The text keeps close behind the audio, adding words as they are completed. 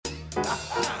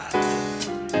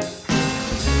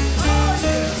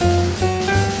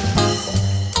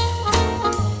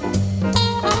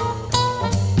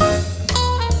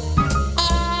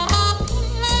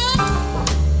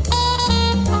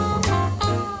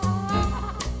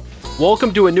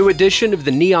Welcome to a new edition of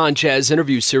the Neon Jazz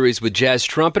interview series with jazz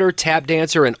trumpeter, tap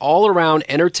dancer, and all-around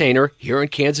entertainer here in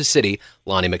Kansas City,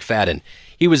 Lonnie McFadden.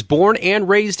 He was born and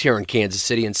raised here in Kansas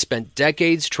City and spent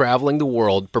decades traveling the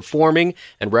world, performing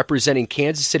and representing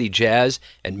Kansas City jazz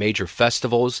at major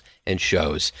festivals and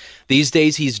shows. These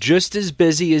days, he's just as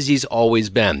busy as he's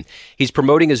always been. He's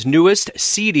promoting his newest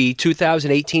CD,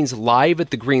 2018's Live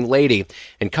at the Green Lady,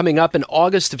 and coming up in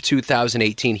August of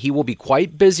 2018, he will be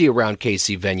quite busy around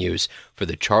KC venues for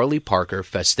the Charlie Parker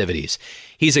festivities.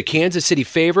 He's a Kansas City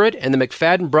favorite, and the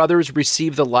McFadden brothers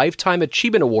received the Lifetime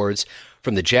Achievement Awards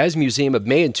from the Jazz Museum of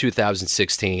May in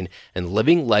 2016 and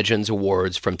Living Legends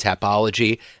Awards from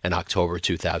Tapology in October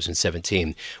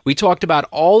 2017. We talked about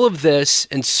all of this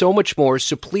and so much more,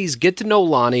 so please get to know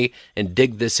Lonnie and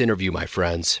dig this interview, my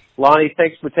friends. Lonnie,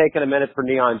 thanks for taking a minute for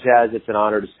Neon Jazz. It's an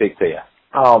honor to speak to you.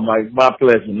 Oh, my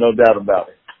pleasure, no doubt about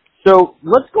it. So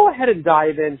let's go ahead and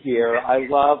dive in here. I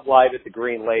love Live at the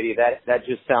Green Lady. That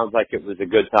just sounds like it was a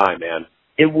good time, man.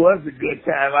 It was a good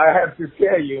time. I have to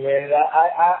tell you, man.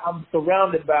 I'm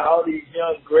surrounded by all these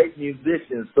young, great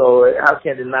musicians, so how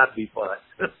can it not be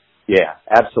fun? Yeah,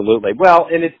 absolutely. Well,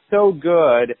 and it's so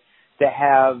good to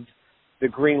have the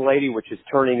Green Lady, which is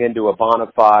turning into a bona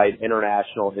fide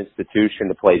international institution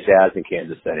to play jazz in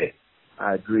Kansas City.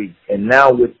 I agree. And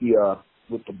now with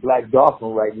the Black Dolphin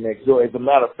right next door, as a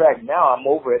matter of fact, now I'm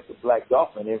over at the Black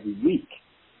Dolphin every week.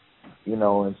 You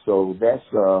know, and so that's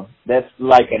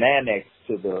like an annex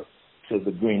to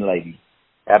the Green Lady.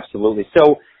 Absolutely.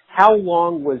 So how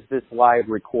long was this live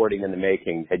recording in the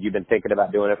making? Had you been thinking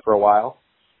about doing it for a while?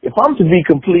 If I'm to be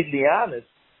completely honest,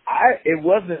 it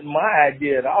wasn't my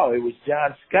idea at all. It was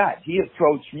John Scott. He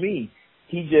approached me.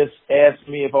 He just asked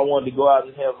me if I wanted to go out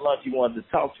and have lunch. He wanted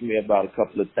to talk to me about a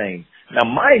couple of things. Now,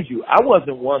 mind you, I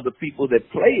wasn't one of the people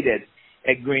that played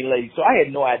at Green Lady, so I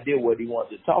had no idea what he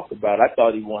wanted to talk about. I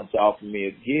thought he wanted to offer me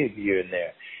a gig here and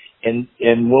there. And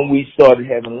when we started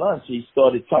having lunch, he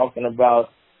started talking about,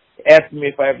 asking me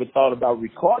if I ever thought about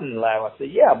recording live. I said,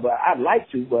 yeah, but I'd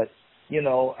like to, but, you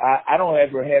know, I don't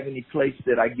ever have any place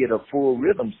that I get a full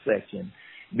rhythm section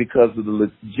because of the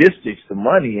logistics, the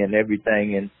money and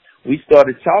everything. And we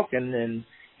started talking, and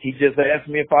he just asked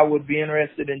me if I would be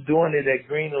interested in doing it at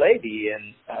Green Lady,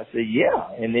 and I said,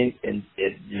 yeah, and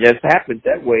it just happened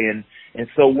that way. And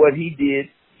so what he did,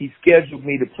 he scheduled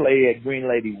me to play at Green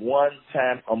Lady one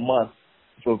time a month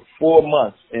for 4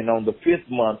 months, and on the 5th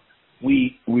month,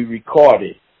 we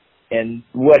recorded. And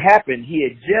what happened, he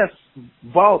had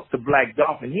just bought the Black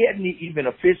Dolphin. He hadn't even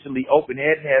officially opened, he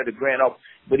hadn't had the grand open,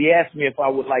 but he asked me if I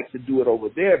would like to do it over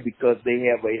there because they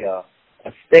have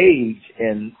a stage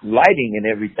and lighting and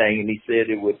everything, and he said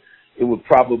it would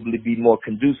probably be more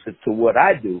conducive to what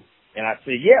I do. And I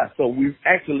said, yeah. So we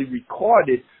actually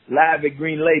recorded Live at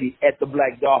Green Lady at the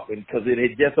Black Dolphin because it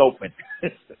had just opened.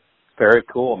 Very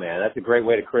cool, man. That's a great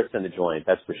way to christen the joint,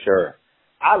 that's for sure.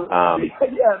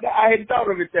 Yeah, I hadn't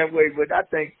thought of it that way, but I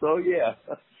think so, yeah.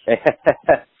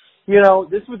 You know,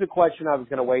 this was a question I was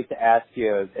going to wait to ask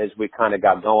you as we kind of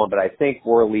got going, but I think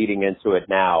we're leading into it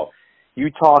now. You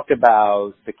talked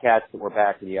about the cats that were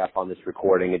backing you up on this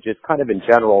recording, and just kind of in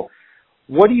general,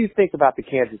 what do you think about the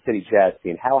Kansas City jazz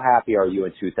scene? How happy are you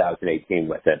in 2018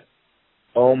 with it?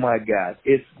 Oh my God,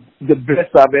 it's the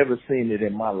best I've ever seen it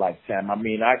in my lifetime. I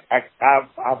mean,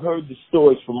 I've heard the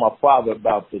stories from my father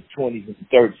about the 20s and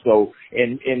 30s, so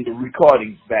and the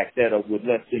recordings back that up with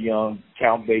Lester Young,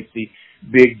 Count Basie,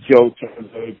 Big Joe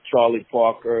Turner, Charlie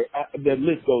Parker. The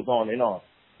list goes on and on.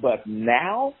 But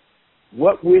now,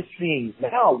 what we're seeing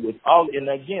now with all, and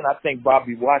again, I think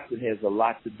Bobby Watson has a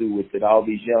lot to do with it. All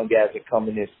these young guys are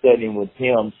coming in studying with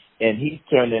him, and he's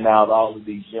turning out all of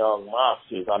these young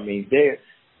monsters. I mean,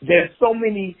 there's so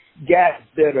many guys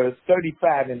that are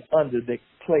 35 and under that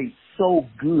play so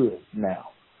good now.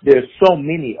 There's so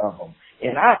many of them,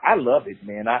 and I love it,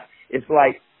 man. It's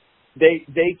like they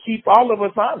keep all of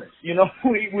us honest. You know,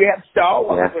 we have to,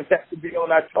 all of us have to be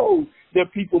on our toes. There are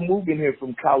people moving here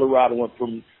from Colorado and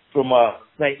from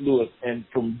St. Louis and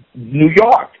from New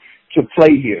York to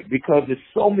play here because there's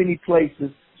so many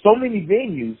places, so many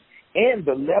venues, and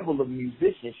the level of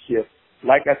musicianship,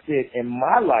 like I said, in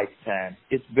my lifetime,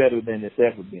 it's better than it's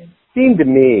ever been. It seemed to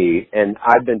me, and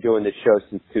I've been doing this show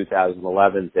since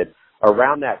 2011, that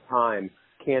around that time,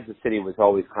 Kansas City was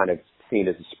always kind of seen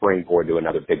as a springboard to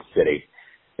another big city.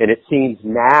 And it seems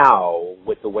now,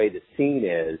 with the way the scene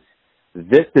is,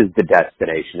 this is the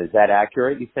destination. Is that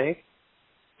accurate, you think?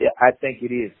 Yeah, I think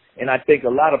it is. And I think a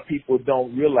lot of people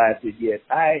don't realize it yet.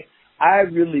 I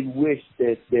really wish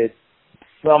that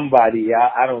somebody,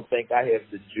 I don't think I have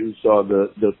the juice or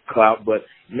the clout, but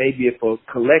maybe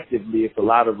collectively, if a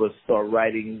lot of us start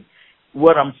writing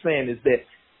what I'm saying is that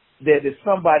if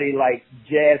somebody like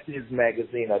Jazz Is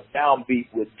Magazine or Downbeat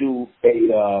would do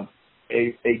a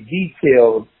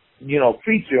detailed,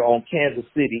 feature on Kansas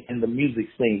City and the music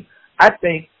scene, I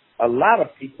think a lot of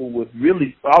people would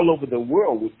really, all over the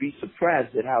world, would be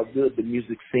surprised at how good the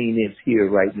music scene is here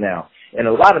right now. And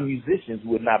a lot of musicians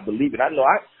would not believe it. I know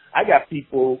I got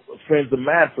people, friends of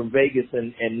mine from Vegas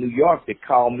and New York that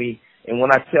call me, and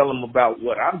when I tell them about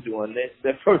what I'm doing,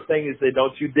 the first thing is say,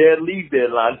 don't you dare leave there,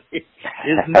 Lonnie. It's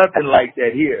nothing like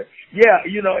that here. Yeah,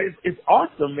 it's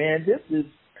awesome, man.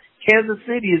 Kansas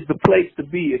City is the place to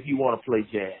be if you want to play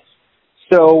jazz.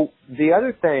 So the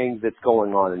other thing that's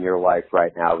going on in your life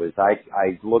right now is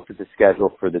I looked at the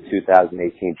schedule for the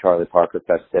 2018 Charlie Parker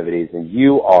festivities, and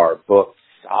you are booked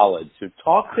solid. So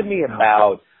talk to me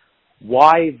about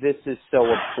why this is so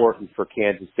important for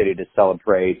Kansas City to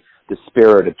celebrate the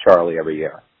spirit of Charlie every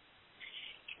year.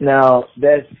 Now,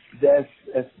 that's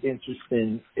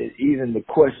interesting. Even the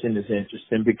question is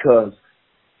interesting because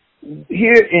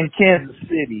here in Kansas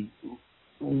City,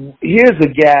 here's a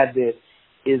guy that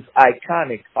is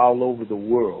iconic all over the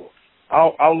world,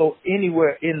 all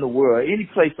anywhere in the world, any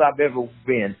place I've ever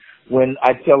been. When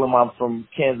I tell them I'm from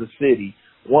Kansas City,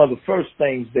 one of the first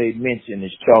things they mention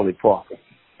is Charlie Parker.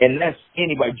 And that's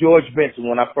anybody. George Benson,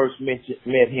 when I first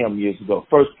met him years ago,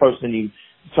 first person he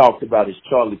talked about is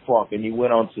Charlie Parker. And he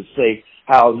went on to say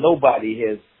how nobody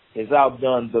has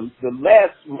outdone the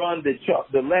last run,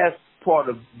 the last part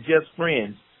of Just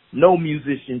Friends. No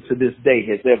musician to this day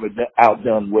has ever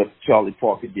outdone what Charlie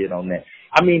Parker did on that.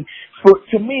 I mean,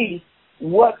 to me,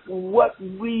 what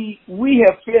we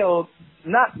have failed,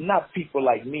 not people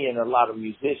like me and a lot of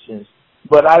musicians,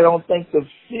 but I don't think the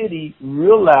city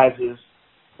realizes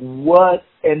what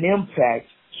an impact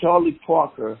Charlie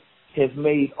Parker has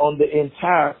made on the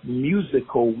entire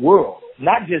musical world,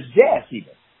 not just jazz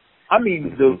even. I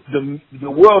mean, the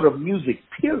world of music,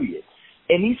 period.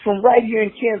 And he's from right here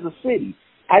in Kansas City.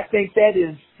 I think that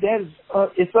is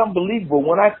it's unbelievable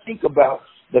when I think about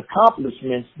the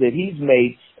accomplishments that he's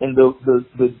made and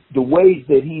the ways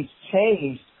that he's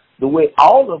changed the way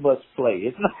all of us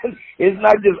play. It's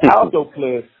not just alto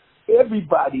players.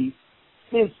 Everybody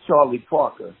since Charlie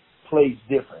Parker plays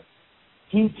different.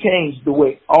 He changed the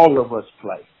way all of us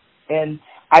play. And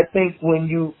I think when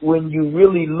you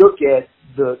really look at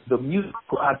the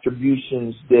musical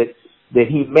contributions that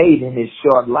he made in his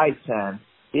short lifetime,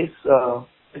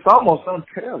 it's almost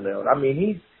unparalleled. I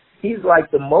mean, he's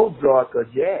like the Mozart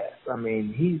of jazz. I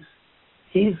mean,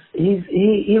 he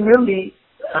really,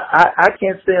 I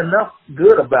can't say enough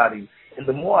good about him. And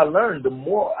the more I learn, the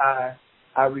more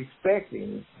I respect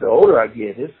him. The older I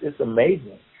get, it's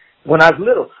amazing. When I was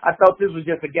little, I thought this was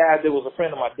just a guy that was a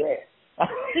friend of my dad. I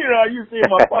used to hear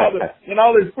my father and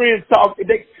all his friends talk.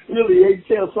 They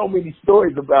tell so many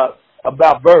stories about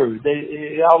Bird.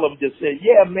 All of them just said,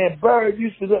 "Yeah, man, Bird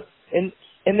used to,"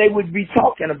 and they would be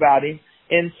talking about him.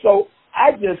 And so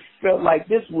I just felt like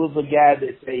this was a guy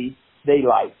that they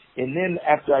liked. And then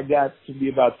after I got to be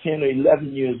about 10 or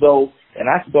 11 years old, and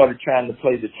I started trying to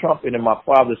play the trumpet, and my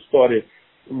father started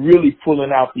really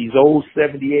pulling out these old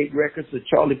 78 records of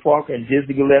Charlie Parker and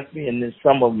Dizzy Gillespie, and then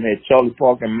some of them had Charlie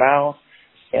Parker and Miles.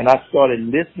 And I started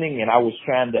listening, and I was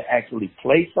trying to actually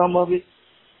play some of it.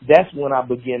 That's when I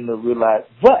began to realize.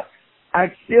 But I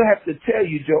still have to tell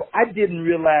you, Joe, I didn't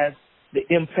realize the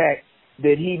impact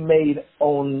that he made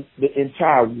on the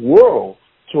entire world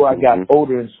till I got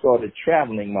older and started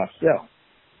traveling myself.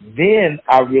 Then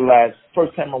I realized,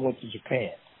 first time I went to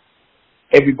Japan,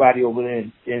 everybody over there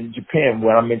in Japan,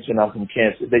 when I mentioned I'm from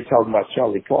Kansas, they talking about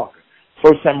Charlie Parker.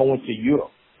 First time I went to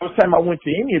Europe, first time I went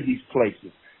to any of these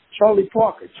places, Charlie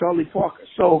Parker.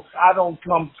 So I don't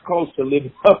come close to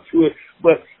living up to it,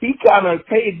 but he kind of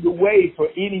paved the way for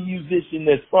any musician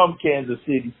that's from Kansas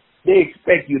City. They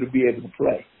expect you to be able to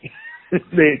play.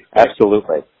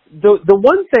 Absolutely. The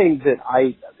one thing that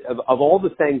of all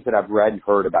the things that I've read and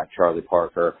heard about Charlie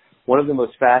Parker, one of the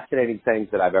most fascinating things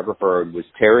that I've ever heard was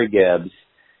Terry Gibbs.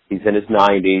 He's in his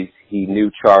 90s. He knew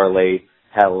Charlie,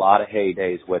 had a lot of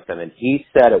heydays with him, and he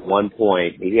said at one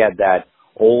point, he had that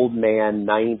old man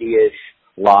 90-ish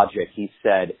logic. He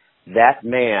said, that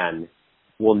man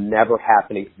will never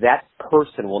happen. That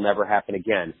person will never happen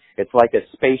again. It's like a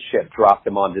spaceship dropped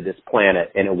him onto this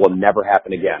planet, and it will never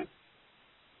happen again.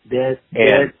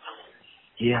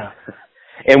 Yeah.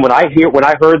 And when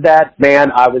I heard that,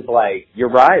 man, I was like, you're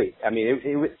right. I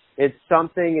mean, it's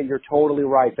something, and you're totally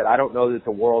right, that I don't know that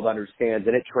the world understands,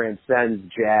 and it transcends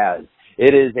jazz.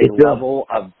 It is a level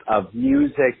of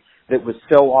music that was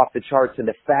so off the charts, and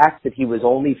the fact that he was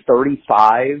only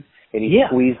 35 and he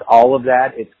squeezed all of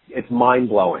that, it's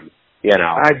mind-blowing. You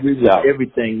know, I agree with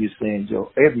everything you're saying,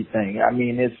 Joe. Everything. I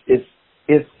mean,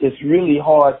 it's really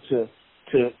hard to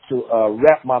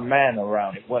wrap my mind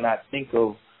around it when I think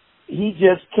of. He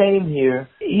just came here.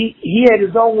 He had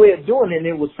his own way of doing it, and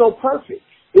it was so perfect.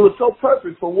 It was so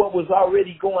perfect for what was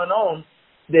already going on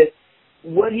that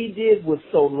what he did was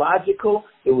so logical.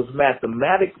 It was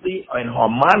mathematically and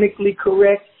harmonically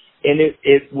correct, and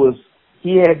it was.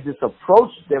 He had this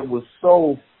approach that was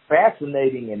so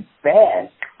fascinating and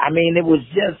fast. I mean, it was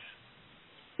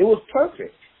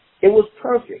perfect. It was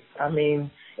perfect. I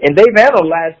mean, and they've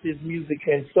analyzed his music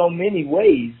in so many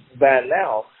ways by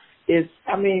now.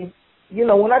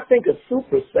 When I think of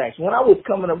Super Sax, when I was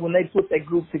coming up, when they put that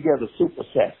group together, Super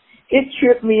Sax, it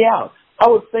tripped me out. I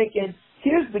was thinking,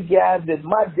 here's the guy that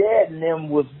my dad and them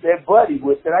was their buddy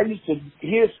with, that I used to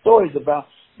hear stories about,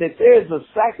 that there's a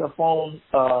saxophone,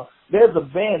 there's a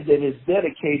band that has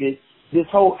dedicated this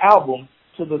whole album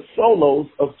to the solos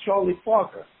of Charlie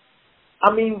Parker.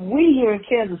 I mean, we here in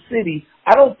Kansas City,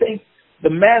 I don't think the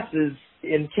masses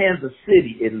in Kansas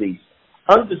City, at least,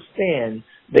 understand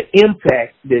the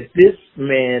impact that this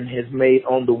man has made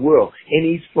on the world. And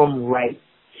he's from right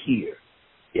here.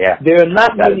 Yeah. There are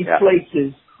not many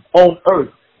places on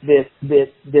earth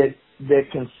that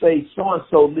can say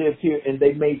so-and-so lived here and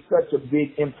they made such a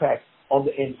big impact on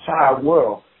the entire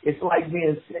world. It's like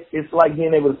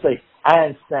being able to say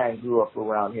Einstein grew up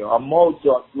around here, or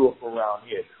Mozart grew up around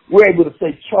here. We're able to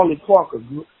say Charlie Parker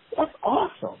grew. That's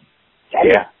awesome. That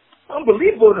is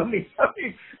unbelievable to me. I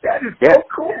mean, that is so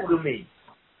cool to me.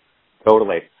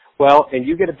 Totally. Well, and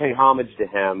you get to pay homage to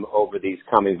him over these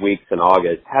coming weeks in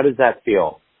August. How does that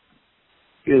feel?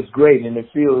 Feels great, and it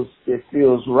feels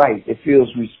right. It feels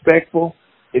respectful.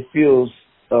 It feels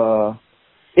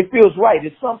right.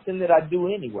 It's something that I do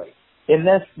anyway. And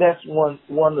that's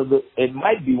one of the, it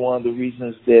might be one of the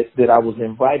reasons that I was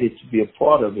invited to be a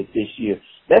part of it this year.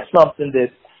 That's something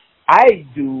that I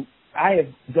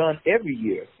have done every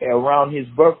year around his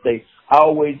birthday. I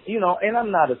always, and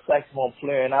I'm not a saxophone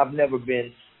player, and I've never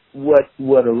been what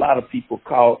a lot of people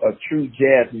call a true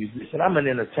jazz musician. I'm an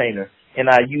entertainer, and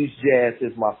I use jazz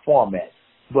as my format.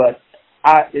 But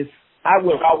I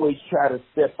would always try to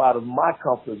step out of my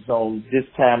comfort zone this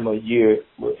time of year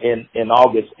in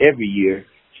August every year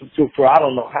for I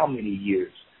don't know how many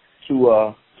years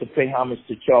to pay homage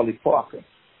to Charlie Parker.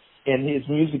 And his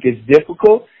music is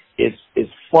difficult.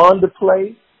 It's fun to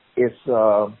play. It's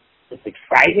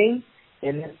exciting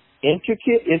and it's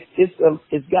intricate.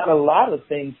 It's got a lot of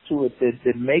things to it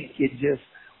that make it just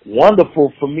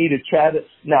wonderful for me to try to.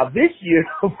 Now this year,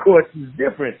 of course, is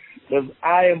different because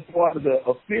I am part of the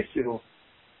official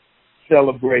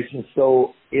celebration,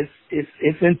 so it's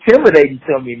intimidating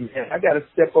to me, man. I got to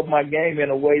step up my game in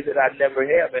a way that I never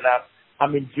have, and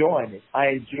I'm enjoying it. I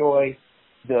enjoy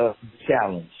the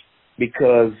challenge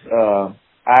because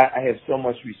I have so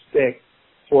much respect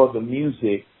for the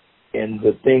music and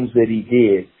the things that he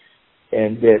did,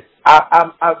 and that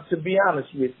I to be honest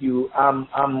with you, I'm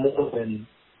more than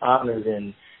honored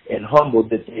and humbled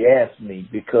that they asked me,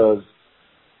 because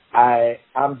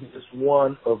I'm just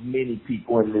one of many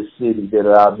people in this city that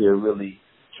are out here really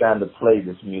trying to play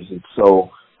this music. So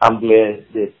I'm glad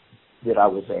that I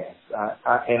was asked,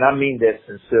 and I mean that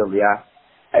sincerely.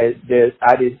 It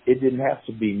didn't have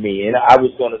to be me, and I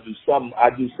was going to do something. I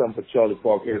do something for Charlie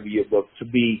Parker every year, but to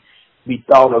be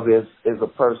thought of as a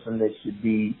person that should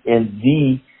be in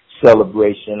the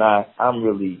celebration, I'm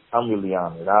really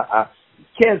honored.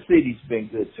 Kansas City's been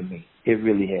good to me. It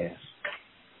really has.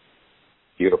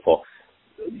 Beautiful.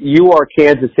 You are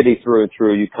Kansas City through and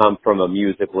through. You come from a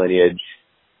music lineage.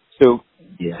 So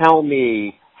Tell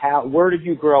me, where did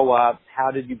you grow up?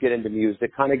 How did you get into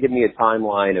music? Kind of give me a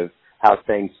timeline of how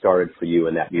things started for you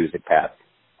in that music path.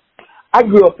 I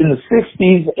grew up in the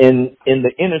 60s in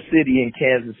the inner city in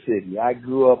Kansas City. I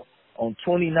grew up on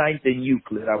 29th and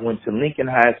Euclid. I went to Lincoln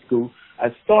High School. I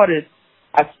started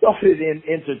in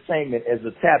entertainment as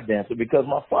a tap dancer because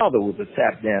my father was a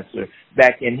tap dancer.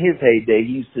 Back in his heyday,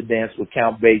 he used to dance with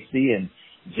Count Basie and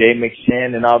Jay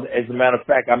McShann and all. As a matter of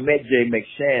fact, I met Jay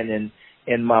McShann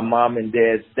in my mom and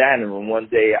dad's dining room. One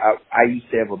day, I used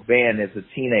to have a band as a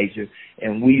teenager,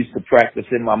 and we used to practice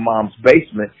in my mom's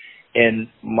basement. And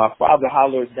my father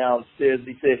hollered downstairs.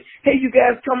 He said, "Hey, you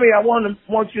guys, come here. I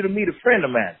want you to meet a friend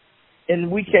of mine."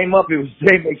 And we came up. It was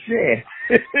Jay McShann.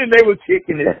 And they were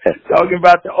kicking it, talking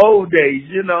about the old days,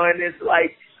 And it's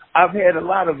like I've had a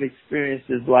lot of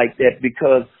experiences like that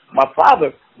because my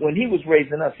father, when he was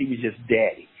raising us, he was just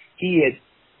daddy.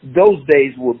 Those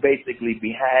days were basically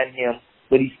behind him,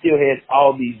 but he still had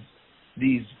all these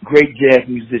great jazz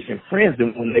musician friends.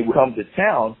 And when they would come to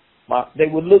town, they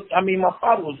would look. I mean, my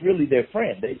father was really their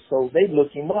friend. So they'd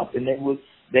look him up, and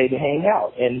they'd hang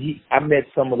out. And I met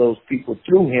some of those people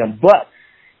through him. But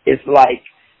it's like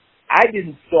I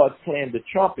didn't start playing the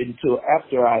trumpet until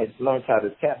after I had learned how to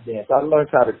tap dance. I learned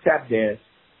how to tap dance.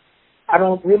 I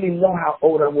don't really know how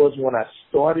old I was when I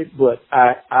started, but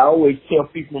I always tell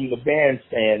people in the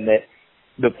bandstand that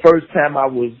the first time I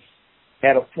was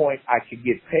at a point I could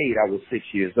get paid, I was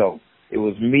 6 years old. It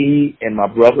was me and my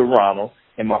brother Ronald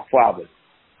and my father.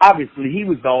 Obviously, he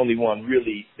was the only one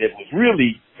that was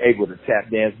really able to tap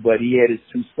dance, but he had his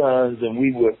 2 sons, and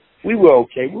we were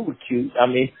okay. We were cute. I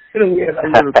mean, we had our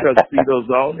little tuxedos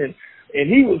on, and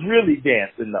he was really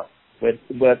dancing though.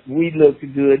 But we looked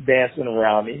good dancing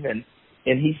around him,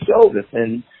 and he showed us,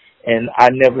 and I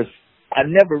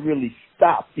never really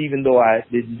stopped, even though I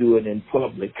didn't do it in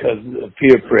public because of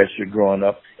peer pressure growing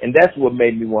up, and that's what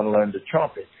made me want to learn the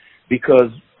trumpet.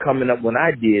 Because coming up when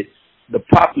I did, the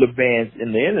popular bands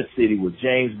in the inner city were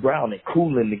James Brown and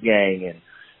Kool and the Gang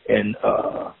and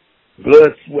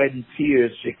Blood, Sweat and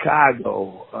Tears,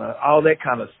 Chicago, all that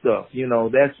kind of stuff. You know,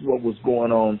 that's what was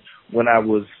going on when I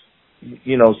was,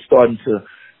 you know, starting to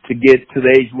get to the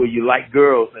age where you like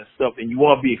girls and stuff and you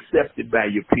want to be accepted by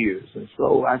your peers. And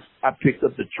so I picked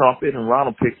up the trumpet and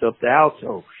Ronald picked up the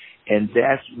alto. And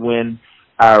that's when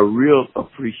our real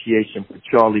appreciation for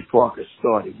Charlie Parker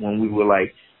started, when we were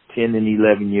like 10 and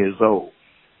 11 years old.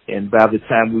 And by the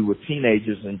time we were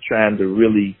teenagers and trying to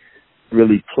really,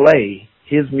 really play,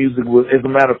 his music was, as a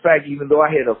matter of fact, even though I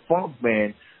had a funk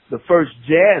band, the first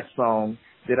jazz song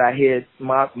that I had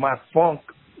my funk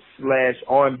 /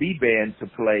 R&B band to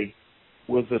play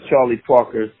was a Charlie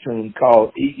Parker tune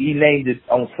called, he named it,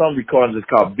 on some recordings it's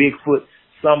called Bigfoot,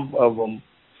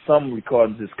 some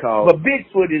recordings it's called, but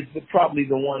Bigfoot is probably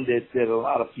the one that a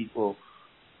lot of people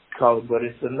call it, but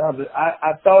it's another,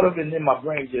 I thought of it and then my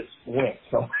brain just went.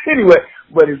 So anyway,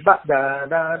 but it's about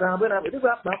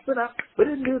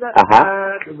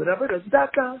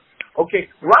okay,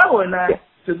 Ronald and I,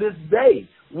 to this day,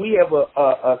 we have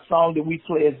a song that we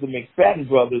play as the McFadden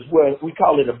brothers where we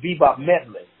call it a bebop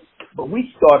medley. But we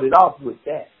started off with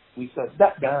that. We started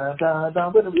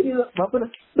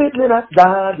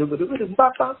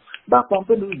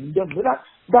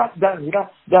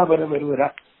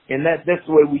and that's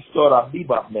the way we start our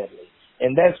bebop medley.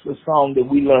 And that's the song that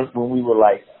we learned when we were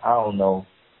like, I don't know,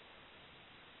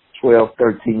 12,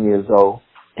 13 years old.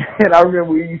 And I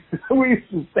remember we used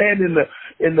to stand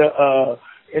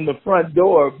in the front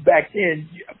door back then.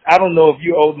 I don't know if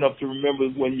you're old enough to remember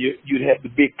when you'd have the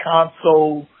big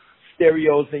console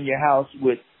stereos in your house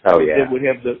with that would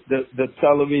have the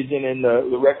television and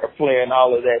the record player and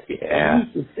all of that. Yeah. I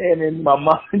used to stand in my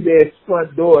mom and dad's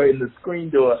front door in the screen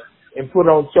door and put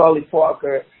on Charlie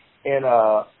Parker and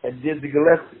Dizzy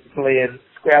Gillespie playing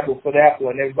Scrabble for the Apple,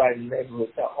 and everybody in the neighborhood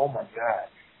thought, oh my God.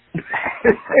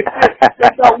 They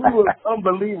thought we were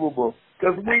unbelievable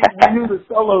because we knew the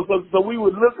solos, so we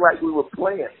would look like we were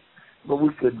playing, but we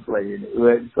couldn't play it.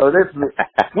 Right? So that's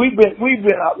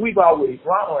we've always,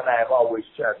 Ronald and I have always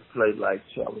tried to play like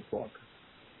Charlie Parker.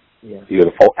 Yeah,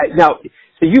 beautiful. Now,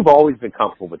 so you've always been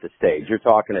comfortable with the stage. You're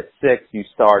talking at 6, you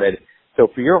started. So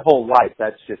for your whole life,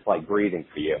 that's just like breathing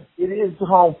for you. It is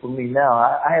home for me now.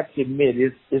 I have to admit,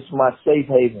 it's my safe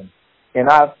haven. And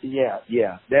that's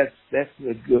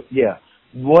a good,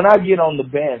 When I get on the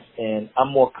bandstand,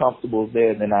 I'm more comfortable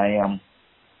there than I am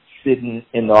sitting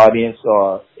in the audience,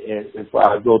 or if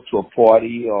I go to a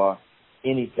party or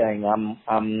anything.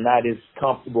 I'm not as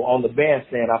comfortable on the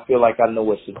bandstand. I feel like I know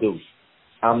what to do.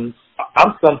 I'm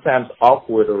sometimes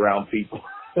awkward around people.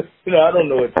 You know, I don't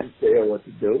know what to say or what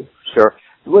to do. Sure.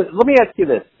 Let me ask you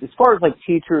this. As far as like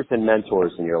teachers and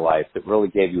mentors in your life that really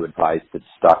gave you advice that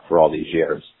stuck for all these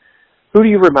years, who do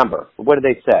you remember? What did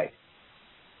they say?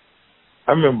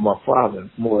 I remember my father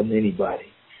more than anybody.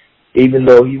 Even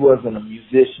though he wasn't a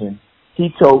musician, he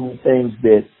told me things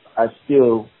that I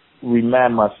still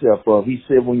remind myself of. He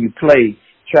said, when you play,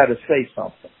 try to say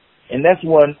something. And that's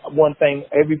one thing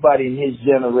everybody in his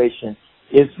generation,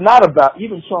 it's not about,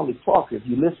 even Charlie Parker, if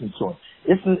you listen to him.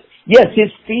 Yes,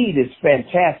 his feed is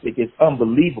fantastic. It's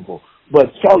unbelievable.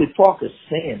 But Charlie Parker's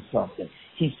saying something.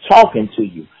 He's talking to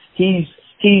you. He's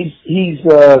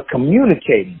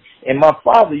communicating. And my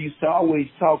father used to always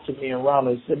talk to me around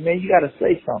and said, man, you got to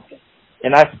say something.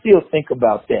 And I still think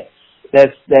about that.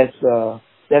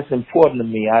 That's important to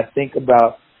me. I think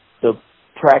about the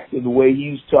practice, the way he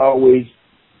used to always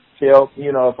tell,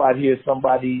 you know, if I'd hear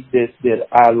somebody that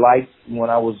I liked when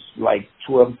I was like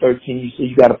 12, 13, you say,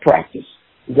 you got to practice.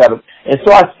 You got to. And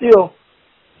so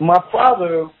my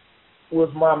father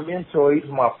was my mentor. He was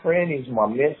my friend. He was my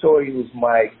mentor. He was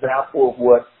my example of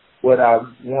what what I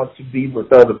want to be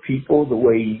with other people, the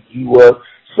way he was.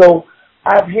 So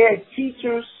I've had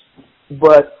teachers,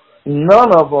 but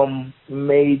none of them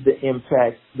made the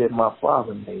impact that my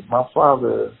father made. My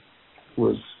father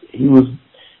was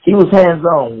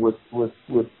hands-on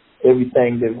with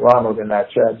everything that Ronald and I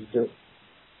tried to do.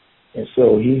 And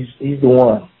so he's the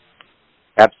one.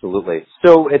 Absolutely.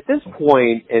 So at this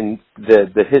point in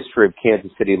the history of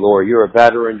Kansas City lore, you're a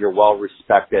veteran, you're well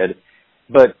respected,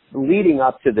 but leading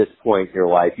up to this point in your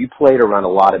life, you played around a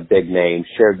lot of big names,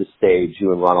 shared the stage,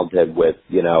 you and Ronald did with,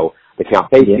 the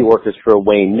Count Basie Orchestra,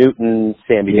 Wayne Newton,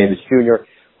 Sammy Davis Jr.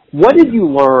 What did you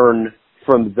learn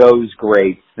from those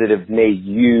greats that have made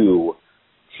you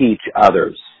teach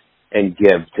others and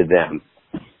give to them?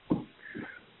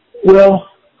 Well,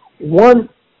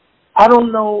 I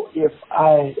don't know if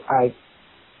I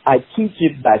teach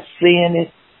it by saying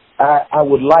it. I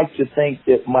would like to think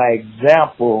that my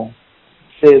example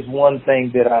says one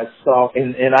thing that I saw,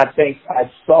 and I think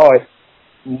I saw it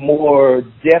more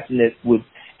definite with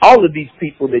all of these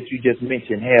people that you just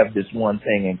mentioned have this one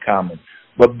thing in common.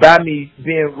 But by me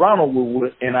being Ronald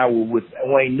and I were with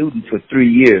Wayne Newton for 3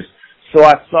 years, so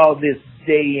I saw this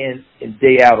day in and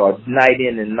day out, or night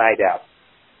in and night out.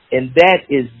 And that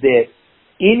is that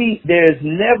there has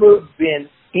never been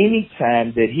any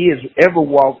time that he has ever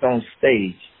walked on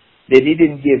stage that he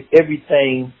didn't give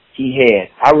everything he had.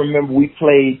 I remember we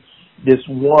played this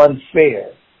one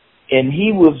fair, and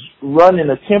he was running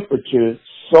a temperature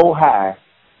so high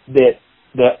that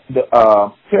the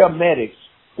paramedics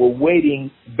were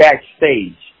waiting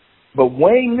backstage. But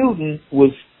Wayne Newton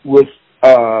was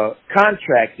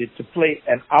contracted to play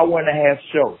an hour-and-a-half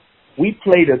show. We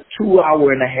played a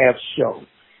 2-hour-and-a-half show.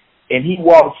 And he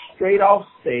walked straight off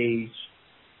stage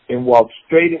and walked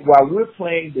straight while we're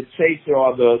playing the chaser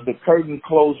or the curtain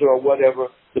closer or whatever.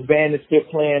 The band is still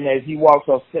playing. As he walks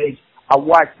off stage, I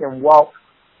watched him walk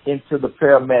into the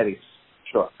paramedics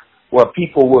truck where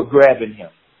people were grabbing him.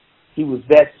 He was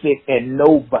that sick, and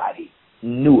nobody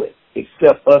knew it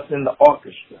except us in the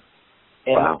orchestra.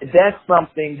 And that's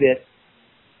something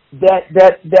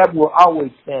that will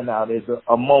always stand out as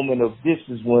a moment of this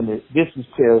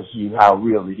tells you how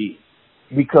real it is.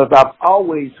 Because I've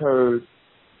always heard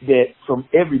that from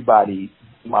everybody,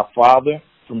 my father,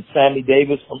 from Sammy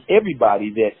Davis, from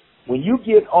everybody, that when you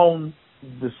get on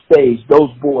the stage, those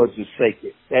boards are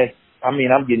sacred. I'm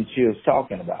getting chills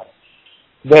talking about it.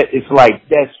 That it's like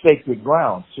that's sacred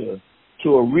ground to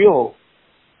a real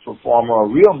performer, a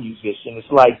real musician.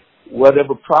 It's like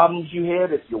whatever problems you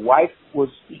had, if your wife was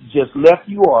just left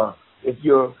you, or if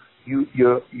you're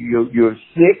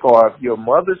sick, or if your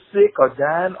mother's sick or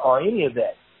dying, or any of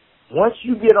that. Once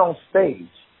you get on stage,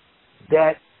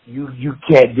 that you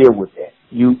can't deal with that.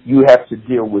 You have to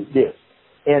deal with this.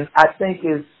 And I think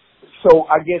so.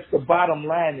 I guess the bottom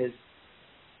line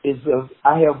is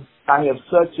I have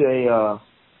such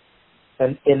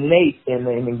an innate and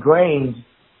an ingrained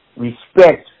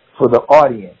respect for the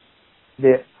audience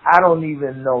that I don't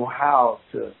even know how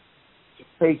to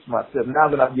face myself. Now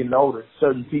that I'm getting older,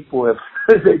 certain people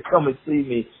they come and see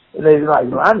me and they're like,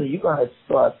 Lonnie, you're going to have to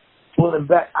start pulling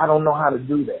back. I don't know how to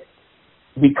do that.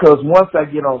 Because once I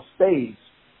get on stage,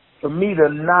 for me to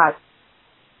not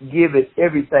give it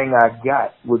everything I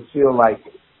got would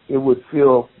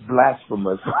feel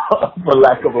blasphemous, for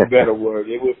lack of a better word.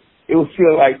 It would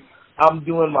feel like I'm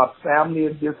doing my family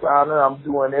a dishonor. I'm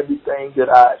doing everything that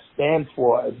I stand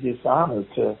for a dishonor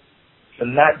to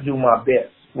not do my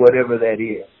best, whatever that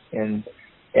is. And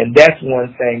that's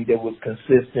one thing that was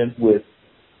consistent with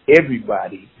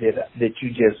everybody that you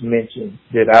just mentioned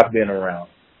that I've been around.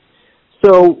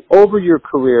 So over your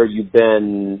career, you've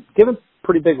been given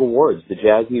pretty big awards. The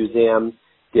Jazz Museum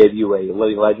gave you a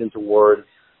Living Legends Award.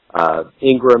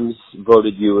 Ingram's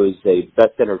voted you as a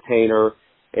Best Entertainer.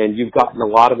 And you've gotten a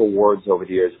lot of awards over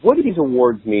the years. What do these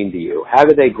awards mean to you? How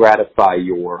do they gratify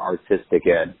your artistic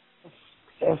end?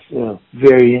 That's a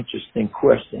very interesting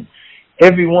question.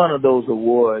 Every one of those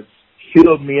awards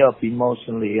filled me up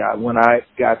emotionally. When I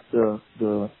got the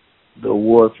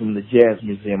award from the Jazz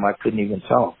Museum, I couldn't even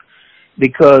talk.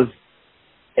 Because,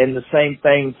 and the same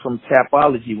thing from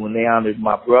Tapology when they honored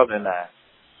my brother and I.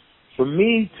 For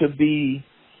me to be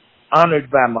honored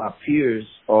by my peers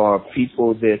or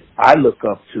people that I look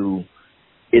up to,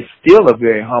 it's still a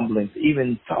very humbling,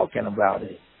 even talking about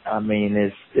it. I mean,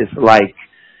 it's like,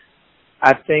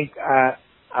 I think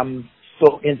I'm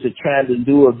so into trying to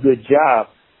do a good job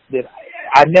that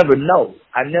I never know.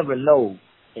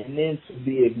 And then to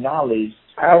be acknowledged,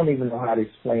 I don't even know how to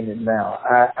explain it now.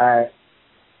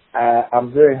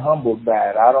 I'm very humbled by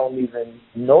it. I don't even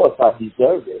know if I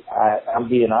deserve it. I'm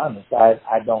being honest.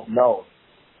 I don't know.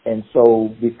 And so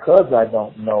because I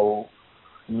don't know,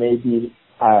 maybe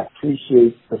I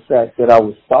appreciate the fact that I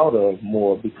was thought of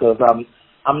more, because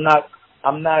I'm not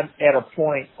at a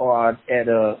point or at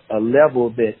a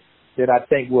level that I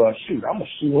think, well, shoot, I'm a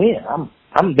shoe in.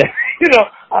 I'm there.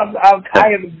 I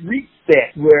haven't reached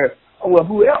that where, well,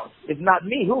 who else? If not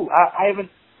me, who? I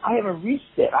haven't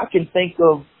reached that. I can think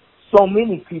of so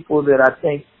many people that I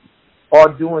think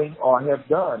are doing or have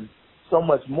done so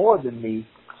much more than me.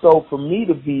 So for me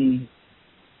to be,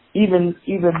 even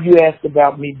you asked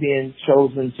about me being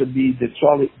chosen to be the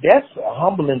Charlie, that's a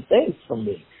humbling thing for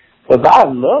me. Because I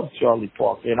love Charlie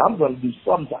Parker, and I'm going to do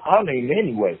something to honor him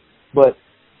anyway. But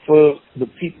for the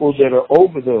people that are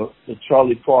over the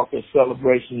Charlie Parker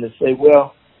celebration to say,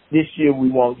 well, this year we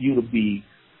want you to be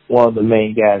one of the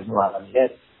main guys in line. I mean,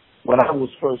 that, when I was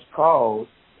first called,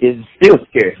 it still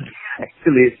scares me.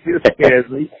 Actually, it still scares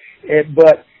me.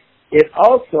 But it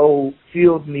also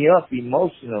filled me up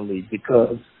emotionally,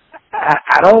 because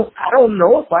I don't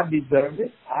know if I deserve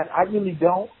it. I really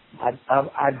don't.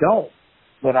 I don't.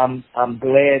 But I'm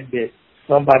glad that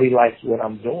somebody likes what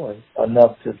I'm doing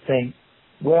enough to think,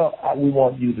 well, we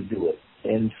want you to do it.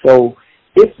 And so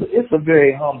it's a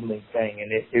very humbling thing,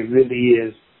 and it really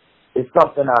is. It's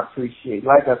something I appreciate.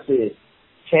 Like I said,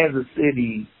 Kansas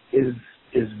City is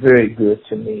very good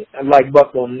to me. And like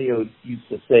Buck O'Neill used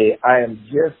to say, I am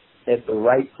just at the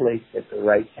right place at the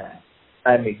right time.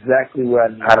 I'm exactly where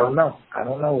I don't know. I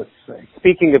don't know what to say.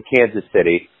 Speaking of Kansas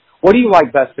City, what do you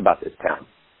like best about this town?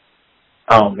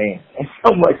 Oh, man. There's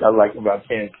so much I like about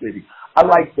Kansas City. I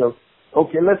like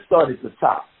okay, let's start at the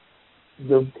top.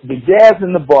 The jazz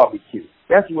and the barbecue.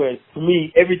 That's where, to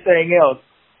me, everything else,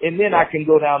 and then I can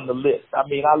go down the list. I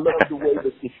mean, I love the way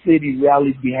that the city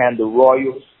rallied behind the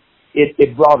Royals.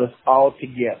 It brought us all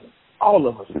together, all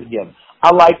of us together.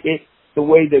 I like it the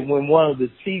way that when one of the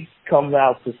Chiefs comes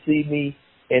out to see me,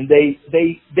 and they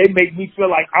make me feel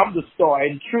like I'm the star.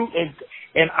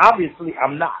 And obviously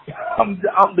I'm not. I'm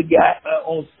the guy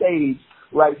on stage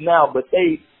right now, but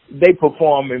they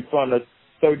perform in front of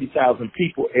 30,000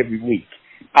 people every week.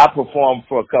 I perform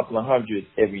for a couple of hundred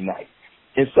every night.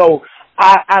 And so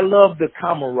I love the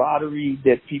camaraderie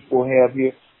that people have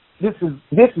here. This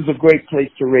is a great place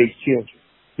to raise children.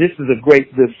 This is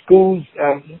the schools,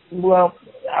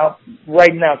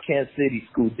 right now Kansas City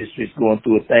School District is going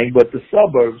through a thing, but the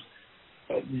suburbs,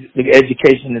 the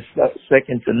education is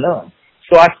second to none.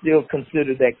 So I still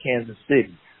consider that Kansas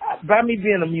City. By me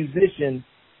being a musician,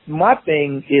 my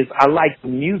thing is I like the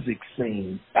music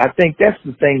scene. I think that's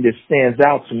the thing that stands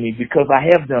out to me, because I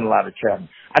have done a lot of traveling.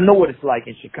 I know what it's like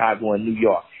in Chicago and New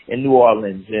York and New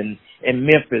Orleans and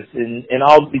Memphis and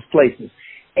all of these places.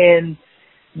 And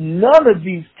none of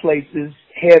these places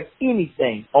have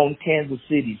anything on Kansas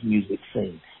City's music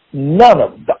scene. None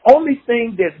of them. The only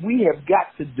thing that we have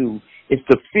got to do is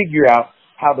to figure out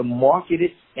how to market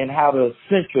it and how to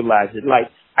centralize it. Like,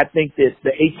 I think that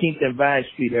the 18th and Vine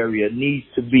Street area needs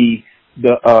to be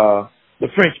the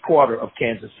French Quarter of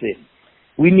Kansas City.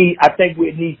 I think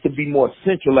it needs to be more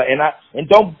centralized. And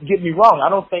don't get me wrong, I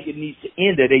don't think it needs to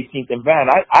end at 18th and Vine.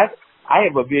 I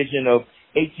have a vision of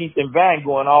 18th and Vine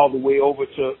going all the way over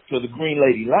to the Green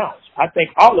Lady Lounge. I think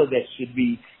all of that should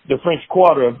be the French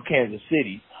Quarter of Kansas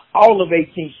City. All of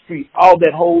 18th Street, all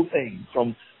that whole thing,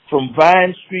 from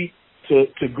Vine Street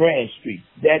to Grand Street.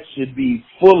 That should be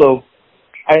full of,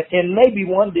 and maybe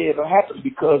one day it'll happen,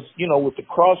 because, with the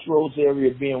Crossroads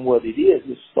area being what it is,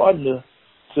 it's starting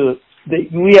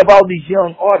we have all these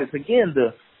young artists. Again,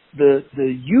 the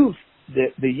youth,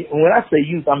 when I say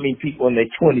youth, I mean people in their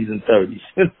 20s and 30s.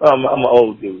 I'm an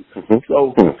old dude.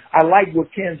 So I like what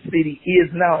Kansas City is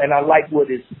now, and I like what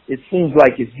it seems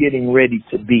like it's getting ready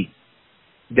to be.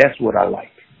 That's what I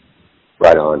like.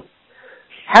 Right on.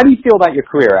 How do you feel about your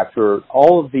career after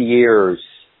all of the years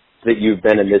that you've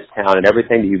been in this town and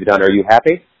everything that you've done? Are you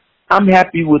happy? I'm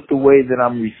happy with the way that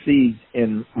I'm received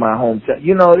in my hometown.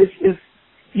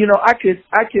 I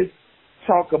could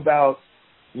talk about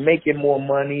making more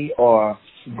money or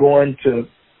going to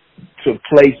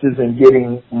places and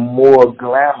getting more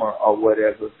glamour or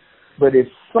whatever, but it's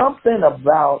something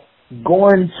about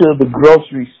going to the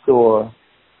grocery store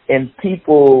and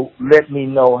people let me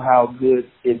know how good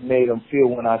it made them feel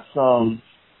when I sung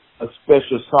a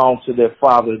special song to their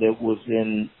father that was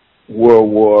in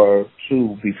World War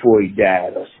II before he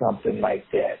died, or something like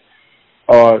that.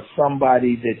 Or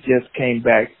somebody that just came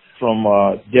back from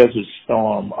a desert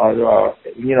storm, or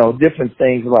different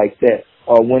things like that.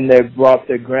 Or when they brought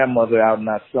their grandmother out and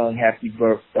I sung Happy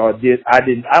Birthday, I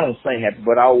don't sing happy,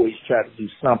 but I always try to do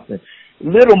something.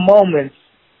 Little moments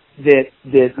that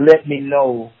let me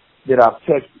know that I've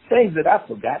touched things that I've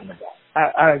forgotten about.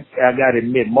 I got to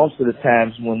admit, most of the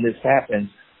times when this happens,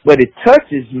 but it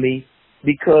touches me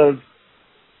because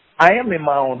I am in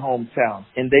my own hometown,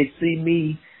 and they see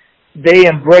me, they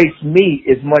embrace me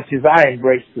as much as I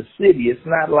embrace the city. It's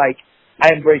not like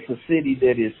I embrace a city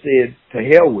that has said, to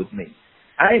hell with me.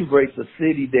 I embrace a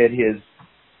city that has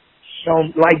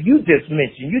shown, like you just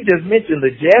mentioned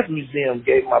the Jazz Museum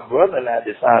gave my brother and I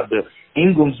this honor. The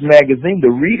Ingram's magazine, the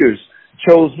readers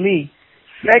chose me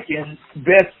second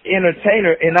best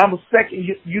entertainer, and I was second.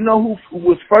 You know who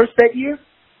was first that year?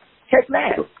 Tech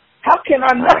Nine. How can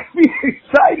I not be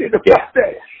excited about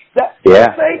that?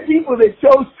 The same people that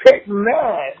chose Tech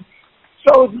Nine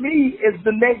chose me as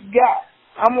the next guy.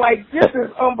 I'm like, this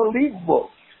is unbelievable.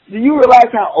 Do you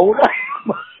realize how old I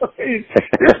am?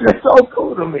 This is so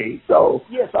cool to me. So,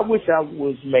 yes, I wish I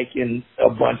was making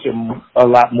a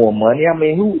lot more money. I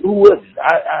mean, who wouldn't?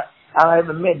 I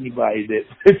haven't met anybody that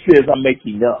says I'm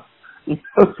making enough.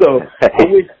 So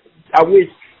I wish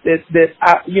that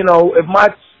I, if my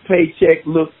paycheck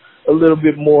looked a little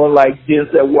bit more like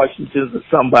Denzel Washington's or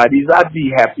somebody's, I'd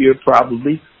be happier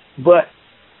probably. But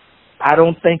I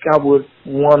don't think I would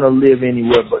want to live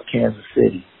anywhere but Kansas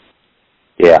City.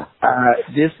 Yeah.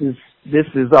 This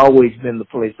has always been the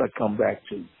place I come back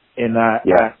to, and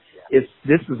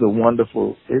this is a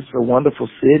wonderful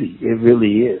city. It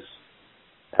really is.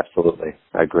 Absolutely,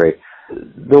 I agree.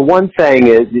 The one thing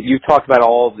is that you've talked about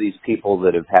all of these people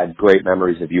that have had great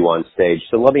memories of you on stage.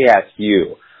 So let me ask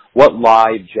you, what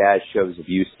live jazz shows have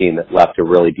you seen that left a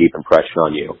really deep impression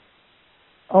on you?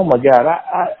 Oh my God!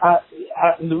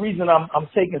 The reason I'm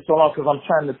taking so long because I'm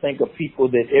trying to think of people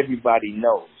that everybody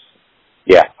knows.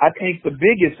 Yeah. I think the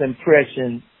biggest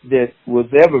impression that was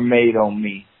ever made on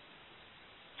me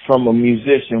from a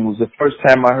musician was the first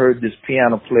time I heard this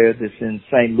piano player that's in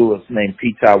St. Louis named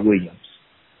Peter Williams.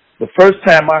 The first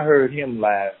time I heard him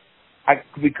live,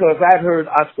 because I'd heard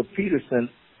Oscar Peterson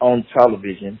on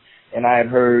television, and I had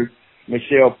heard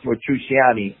Michelle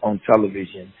Petrucciani on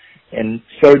television, and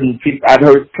certain people, I'd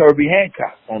heard Kirby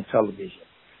Hancock on television,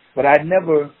 but I'd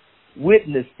never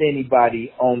witnessed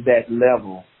anybody on that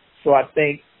level. So I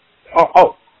think,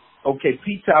 okay,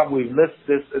 Peter Williams,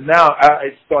 now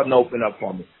it's starting to open up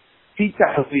for me. Peter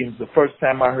Williams, the first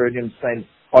time I heard him sing,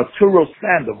 Arturo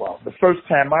Sandoval, the first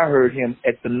time I heard him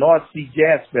at the North Sea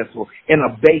Jazz Festival in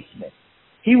a basement.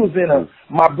 He was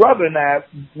my brother and I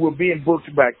were being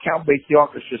booked by Count Basie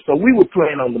Orchestra, so we were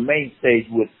playing on the main stage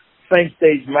with same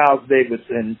stage Miles Davis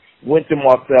and Wynton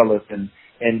Marsalis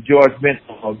and George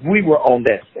Benson. We were on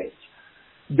that stage.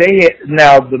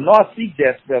 Now the North Sea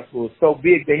Jazz Festival was so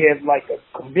big, they had like a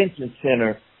convention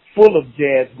center full of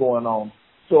jazz going on.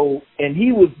 So, and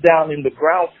he was down in the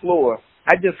ground floor.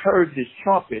 I just heard this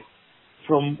trumpet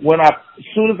from as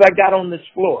soon as I got on this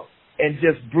floor, and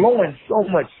just blowing so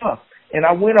much stuff. And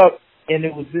I went up, and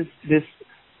it was this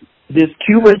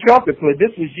Cuban trumpet player.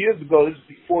 This was years ago. This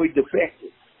was before he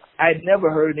defected. I had never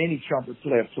heard any trumpet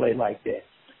player play like that.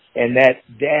 And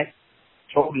that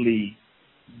totally,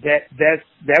 that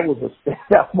was a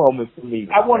standout moment for me.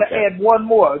 I want to add one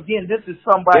more. Again, this is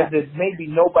somebody that maybe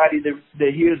nobody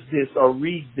that hears this or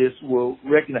reads this will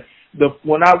recognize.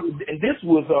 This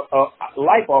was a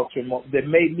life altering moment that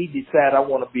made me decide I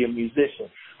want to be a musician.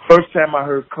 First time I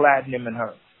heard Platinum and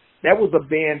Her. That was a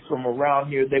band from around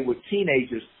here. They were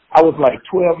teenagers. I was like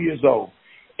 12 years old.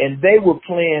 And they were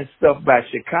playing stuff by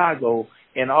Chicago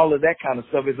and all of that kind of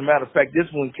stuff. As a matter of fact, this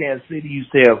one, Kansas City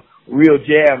used to have real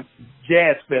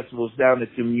jazz festivals down at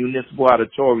the Municipal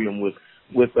Auditorium with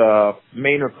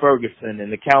Maynard Ferguson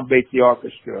and the Count Basie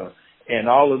Orchestra and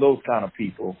all of those kind of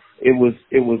people. It was,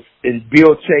 and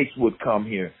Bill Chase would come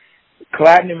here.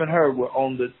 Platinum and Her were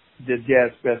on the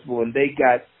jazz festival, and they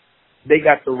got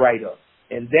the write-up.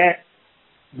 And that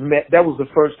was the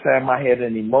first time I had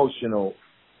an emotional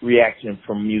reaction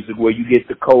from music where you get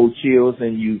the cold chills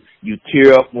and you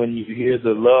tear up when you hear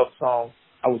the love song.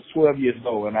 I was 12 years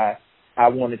old, and I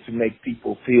wanted to make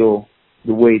people feel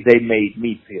the way they made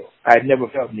me feel. I had never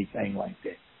felt anything like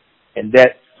that. And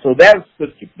that's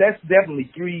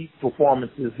definitely three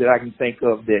performances that I can think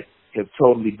of that have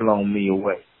totally blown me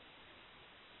away.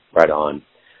 Right on.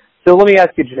 So let me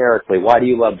ask you generically, why do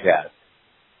you love jazz?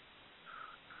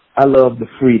 I love the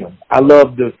freedom. I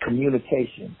love the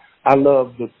communication. I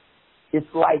love it's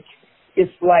like,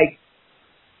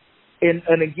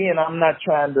 and again, I'm not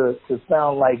trying to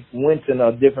sound like Wynton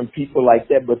or different people like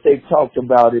that, but they've talked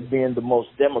about it being the most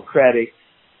democratic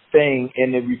thing,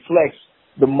 and it reflects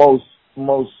the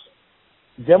most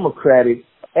democratic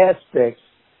aspects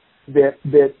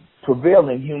that prevail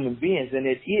in human beings, and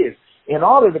it is. In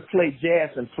order to play jazz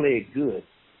and play it good,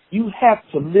 you have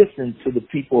to listen to the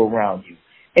people around you.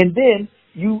 And then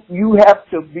you have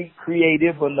to be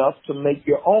creative enough to make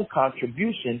your own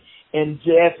contribution. And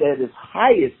jazz at its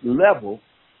highest level,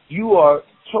 you are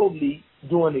totally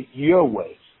doing it your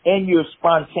way. And you're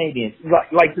spontaneous,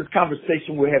 like this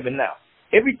conversation we're having now.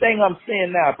 Everything I'm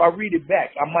saying now, if I read it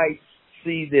back, I might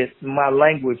see that my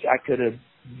language, I could have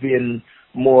been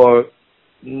more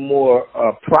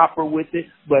proper with it.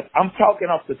 But I'm talking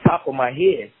off the top of my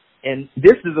head. And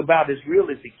this is about as real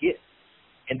as it gets.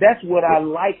 And that's what I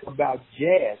like about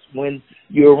jazz. When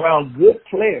you're around good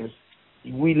players,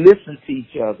 we listen to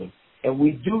each other, and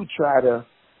we do try to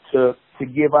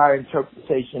give our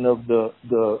interpretation of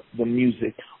the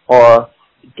music, or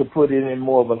to put it in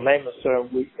more of a layman's term,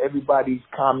 everybody's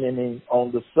commenting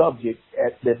on the subject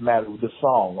that matters, the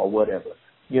song or whatever,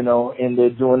 and they're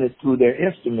doing it through their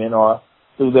instrument or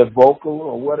through their vocal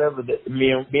or whatever.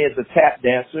 Me as a tap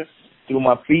dancer, through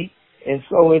my feet, and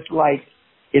so it's like.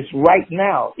 It's right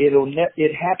now. It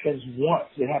happens once.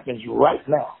 It happens right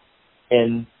now,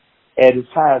 and at its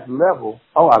highest level.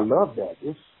 Oh, I love that.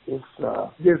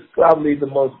 It's probably the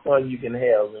most fun you can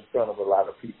have in front of a lot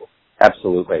of people.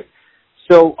 Absolutely.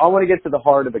 So I want to get to the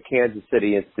heart of a Kansas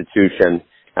City institution,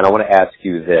 and I want to ask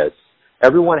you this: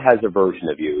 everyone has a version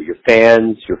of you. Your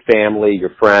fans, your family,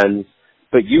 your friends,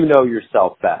 but you know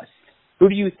yourself best. Who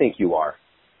do you think you are?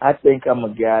 I think I'm a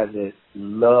guy that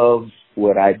loves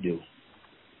what I do.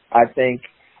 I think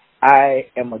I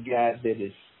am a guy that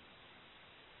is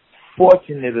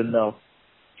fortunate enough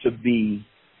to be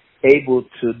able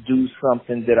to do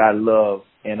something that I love,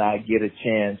 and I get a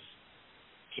chance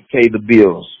to pay the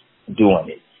bills doing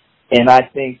it. And I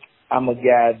think I'm a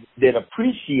guy that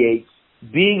appreciates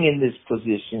being in this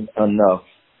position enough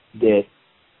that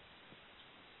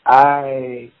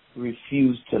I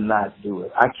refuse to not do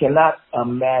it. I cannot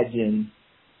imagine,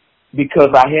 because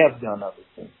I have done other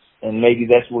things. And maybe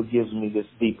that's what gives me this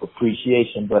deep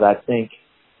appreciation. But I think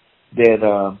that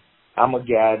I'm a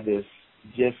guy that's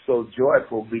just so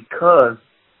joyful because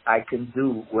I can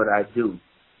do what I do,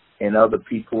 and other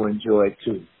people enjoy it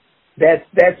too.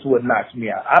 That's what knocks me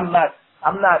out. I'm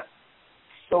not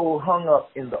so hung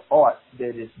up in the art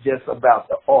that it's just about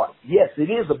the art. Yes, it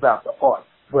is about the art,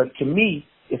 but to me,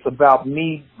 it's about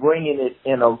me bringing it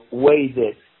in a way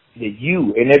that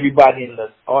you and everybody in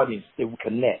the audience that we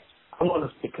connect. I want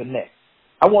us to connect.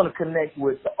 I want to connect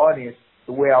with the audience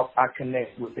the way I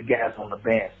connect with the guys on the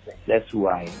bandstand. That's who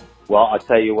I am. Well, I'll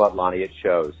tell you what, Lonnie, it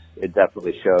shows. It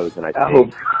definitely shows, and I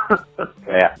hope.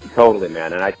 Yeah, totally,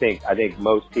 man. And I think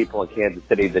most people in Kansas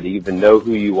City that even know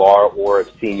who you are or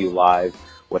have seen you live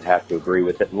would have to agree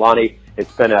with it. Lonnie,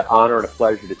 it's been an honor and a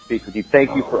pleasure to speak with you.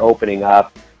 Thank you for opening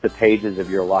up the pages of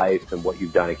your life and what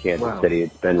you've done in Kansas City.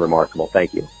 It's been remarkable.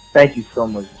 Thank you. Thank you so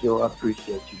much, Joe. I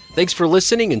appreciate you. Thanks for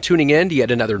listening and tuning in to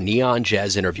yet another Neon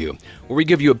Jazz interview, where we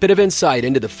give you a bit of insight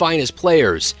into the finest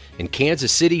players in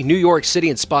Kansas City, New York City,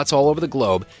 and spots all over the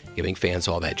globe, giving fans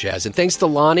all that jazz. And thanks to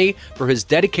Lonnie for his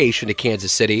dedication to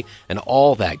Kansas City and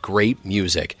all that great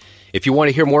music. If you want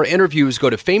to hear more interviews, go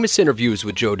to Famous Interviews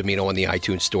with Joe Domino on the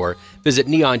iTunes Store. Visit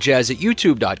neonjazz at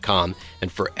youtube.com.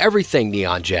 And for everything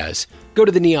Neon Jazz, go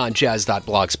to the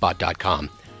neonjazz.blogspot.com.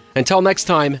 Until next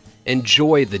time,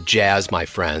 enjoy the jazz, my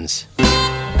friends.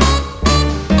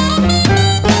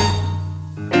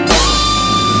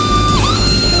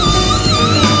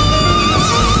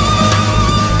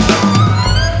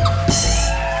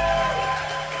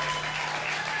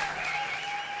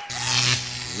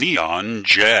 Neon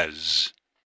Jazz.